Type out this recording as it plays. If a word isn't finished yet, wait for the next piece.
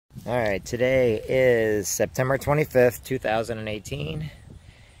Alright, today is September 25th, 2018,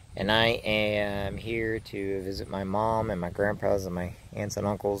 and I am here to visit my mom and my grandpas and my aunts and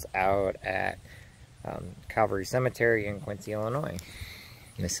uncles out at Calvary Cemetery in Quincy, Illinois.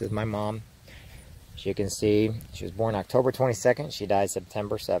 This is my mom. As you can see, she was born October 22nd. She died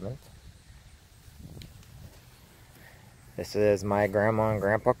September 7th. This is my grandma and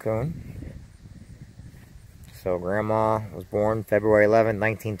grandpa Coon. So grandma was born February 11,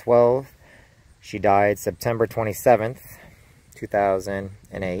 1912. She died September 27th,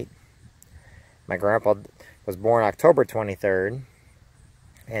 2008. My grandpa was born October 23rd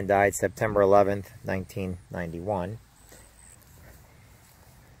and died September 11th, 1991.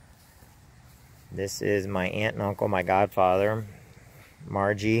 This is my aunt and uncle, my godfather,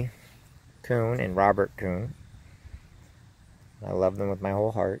 Margie Coon and Robert Coon. I love them with my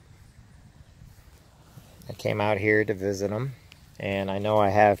whole heart. I came out here to visit them, and I know I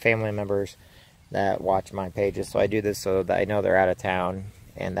have family members that watch my pages, so I do this so that I know they're out of town,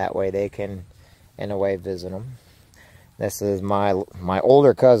 and that way they can, in a way, visit them. This is my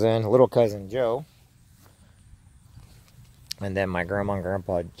older cousin, little cousin Joe, and then my grandma and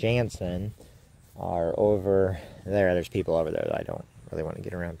grandpa Jansen are over there. There's people over there that I don't really want to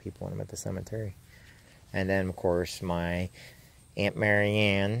get around people when I'm at the cemetery. And then, of course, my Aunt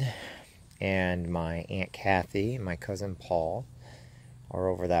Marianne and my Aunt Kathy, my cousin Paul, are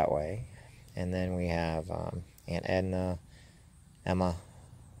over that way. And then we have Aunt Edna, Emma.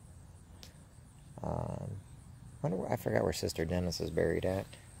 I forgot where Sister Dennis is buried at.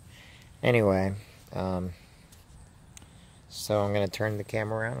 Anyway, so I'm going to turn the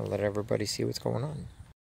camera around and let everybody see what's going on.